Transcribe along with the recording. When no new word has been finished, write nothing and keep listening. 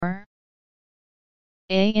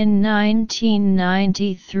A in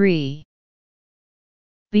 1993.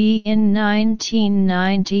 B in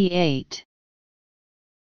 1998.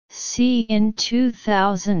 C in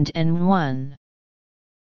 2001.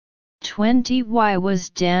 20. Why was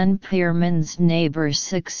Dan Pearman's neighbor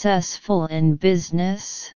successful in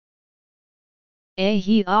business? A.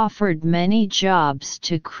 He offered many jobs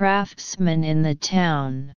to craftsmen in the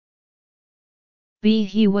town. B.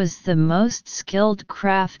 He was the most skilled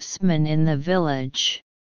craftsman in the village.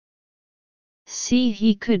 C.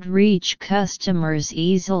 He could reach customers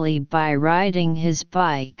easily by riding his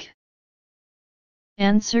bike.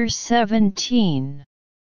 Answer 17.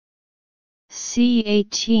 C.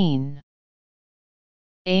 18.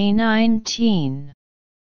 A. 19.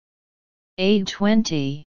 A.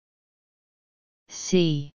 20.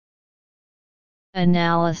 C.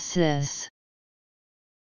 Analysis.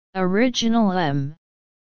 Original.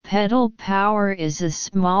 Pedal Power is a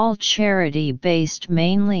small charity based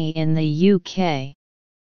mainly in the UK.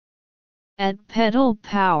 At Pedal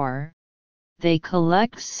Power, they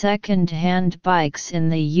collect second-hand bikes in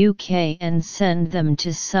the UK and send them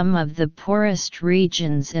to some of the poorest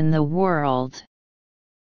regions in the world.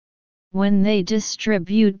 When they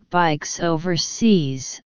distribute bikes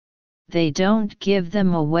overseas, they don't give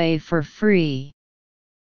them away for free.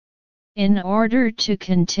 In order to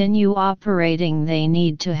continue operating, they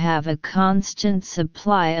need to have a constant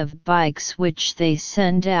supply of bikes which they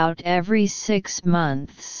send out every 6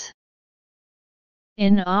 months.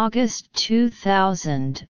 In August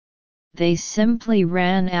 2000, they simply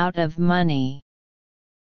ran out of money.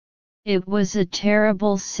 It was a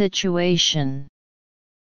terrible situation.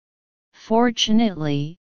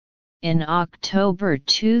 Fortunately, in October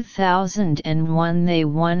 2001 they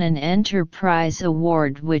won an Enterprise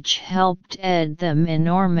Award which helped aid them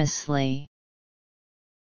enormously.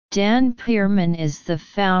 Dan Pearman is the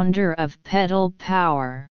founder of Pedal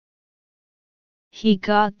Power. He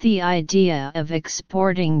got the idea of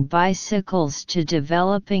exporting bicycles to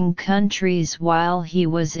developing countries while he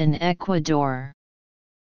was in Ecuador.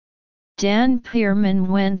 Dan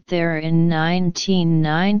Pearman went there in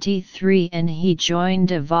 1993 and he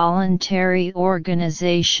joined a voluntary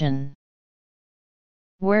organization.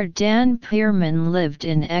 Where Dan Pearman lived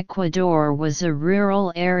in Ecuador was a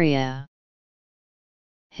rural area.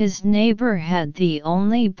 His neighbor had the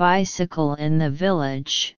only bicycle in the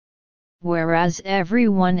village, whereas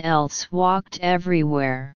everyone else walked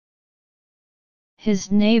everywhere.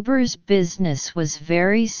 His neighbor's business was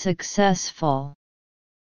very successful.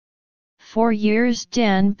 For years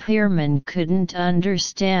Dan Pearman couldn't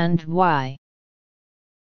understand why.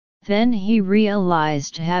 Then he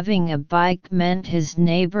realized having a bike meant his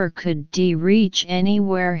neighbor could reach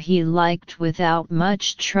anywhere he liked without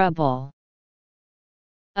much trouble.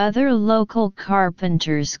 Other local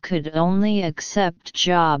carpenters could only accept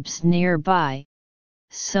jobs nearby,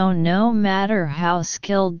 so no matter how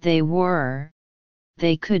skilled they were,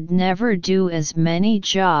 they could never do as many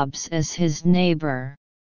jobs as his neighbor.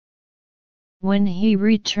 When he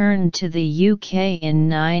returned to the UK in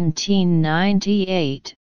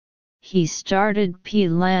 1998, he started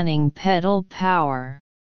planning Pedal Power.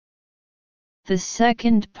 The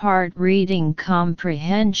second part, reading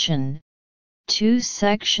comprehension, 2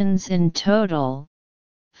 sections in total,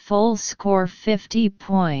 full score 50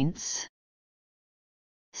 points.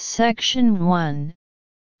 Section 1,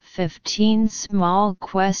 15 small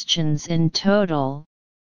questions in total,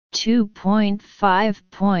 2.5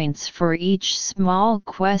 points for each small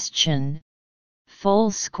question,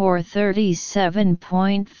 full score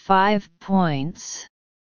 37.5 points.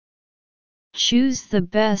 Choose the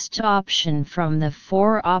best option from the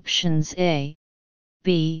 4 options A,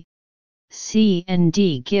 B, C and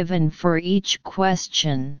D given for each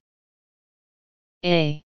question.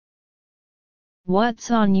 A.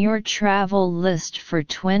 What's on your travel list for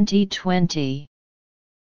 2020?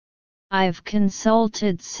 I've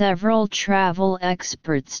consulted several travel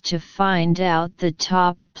experts to find out the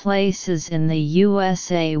top places in the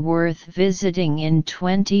USA worth visiting in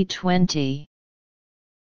 2020.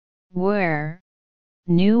 Where?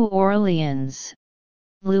 New Orleans,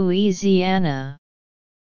 Louisiana.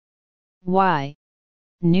 Why?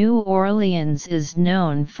 New Orleans is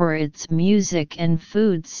known for its music and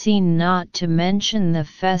food scene, not to mention the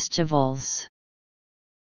festivals.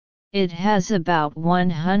 It has about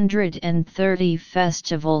 130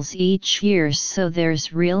 festivals each year, so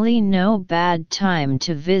there's really no bad time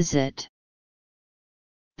to visit.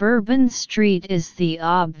 Bourbon Street is the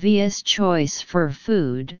obvious choice for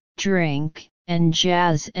food, drink, and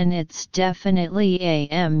jazz, and it's definitely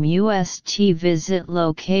a must visit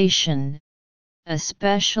location,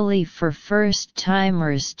 especially for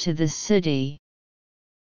first-timers to the city.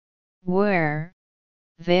 Where?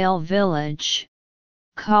 Vail Village,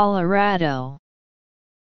 Colorado.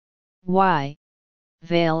 Why?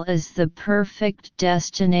 Vail is the perfect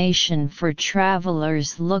destination for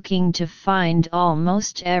travelers looking to find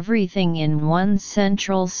almost everything in one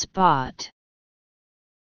central spot.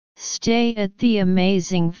 Stay at the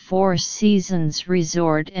amazing Four Seasons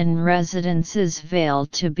Resort and Residences Vail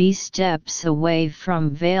to be steps away from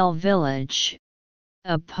Vail Village,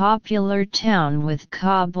 a popular town with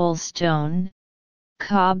cobblestone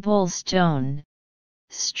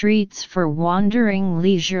streets for wandering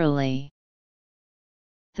leisurely.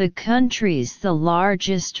 The country's the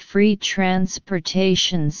largest free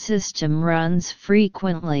transportation system runs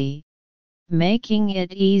frequently, making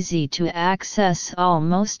it easy to access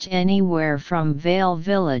almost anywhere from Vail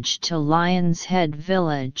Village to Lions Head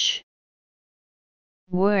Village.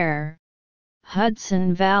 Where?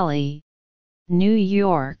 Hudson Valley, New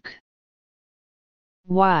York.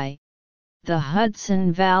 Why? The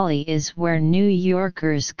Hudson Valley is where New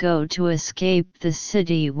Yorkers go to escape the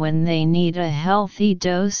city when they need a healthy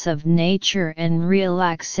dose of nature and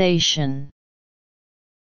relaxation.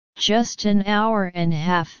 Just an hour and a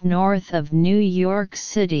half north of New York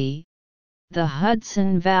City, the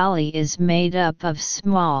Hudson Valley is made up of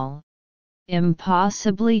small,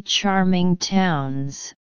 impossibly charming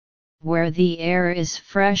towns, where the air is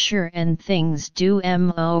fresher and things do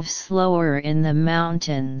move slower in the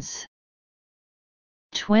mountains.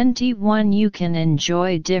 21 You can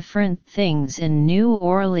enjoy different things in New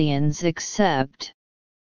Orleans except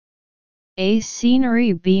A.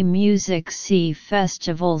 Scenery, B. Music, C.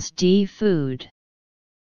 Festivals, D. Food.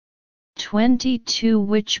 22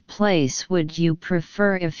 Which place would you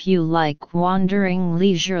prefer if you like wandering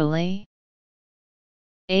leisurely?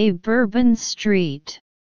 A. Bourbon Street,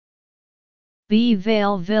 B.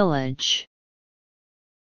 Vail Village,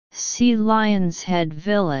 C. Lions Head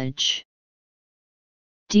Village,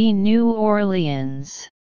 D. New Orleans.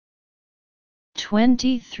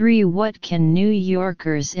 23 What can New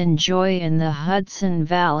Yorkers enjoy in the Hudson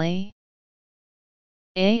Valley?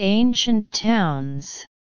 A. Ancient towns,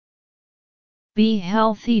 B.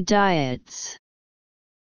 Healthy diets,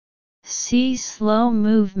 C. Slow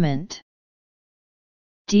movement,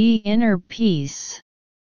 D. Inner peace.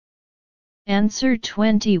 Answer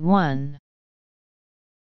 21.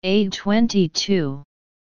 A. 22,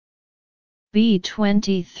 B.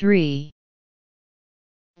 23,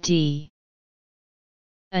 D.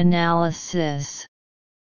 Analysis.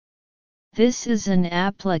 This is an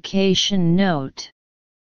application note.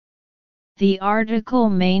 The article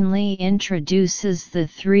mainly introduces the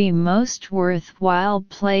 3 most worthwhile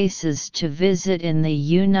places to visit in the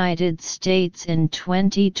United States in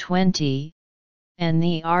 2020, and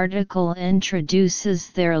the article introduces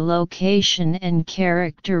their location and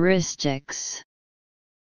characteristics.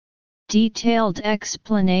 Detailed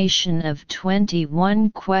explanation of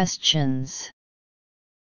 21 questions.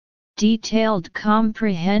 Detailed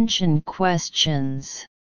comprehension questions.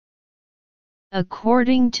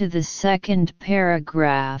 According to the second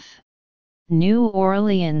paragraph, New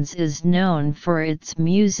Orleans is known for its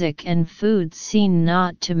music and food scene,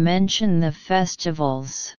 not to mention the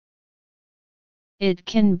festivals. It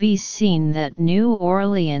can be seen that New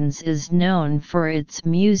Orleans is known for its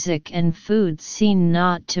music and food scene,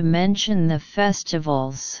 not to mention the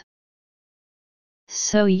festivals.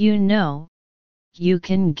 So you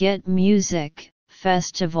can get music,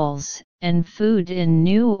 festivals, and food in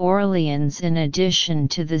New Orleans in addition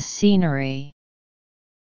to the scenery.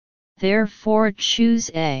 Therefore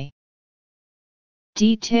choose A.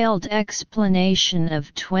 Detailed explanation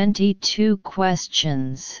of 22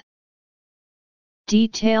 questions.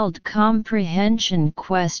 Detailed comprehension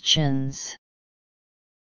questions.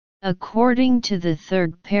 According to the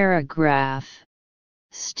third paragraph,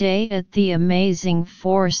 stay at the amazing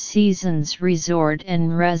Four Seasons Resort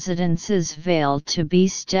and Residences Vail to be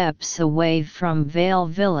steps away from Vail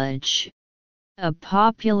Village, a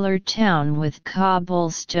popular town with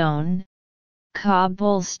cobblestone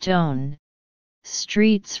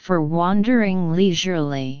streets for wandering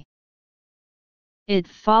leisurely. It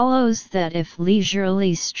follows that if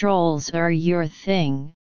leisurely strolls are your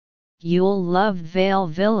thing, you'll love Vail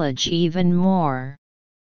Village even more.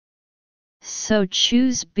 So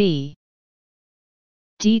choose B.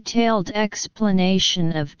 Detailed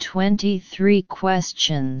explanation of 23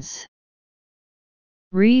 questions.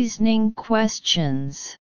 Reasoning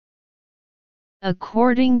questions.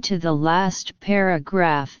 According to the last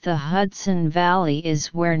paragraph, the Hudson Valley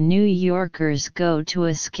is where New Yorkers go to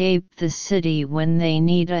escape the city when they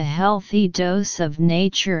need a healthy dose of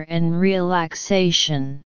nature and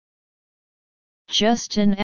relaxation. Just an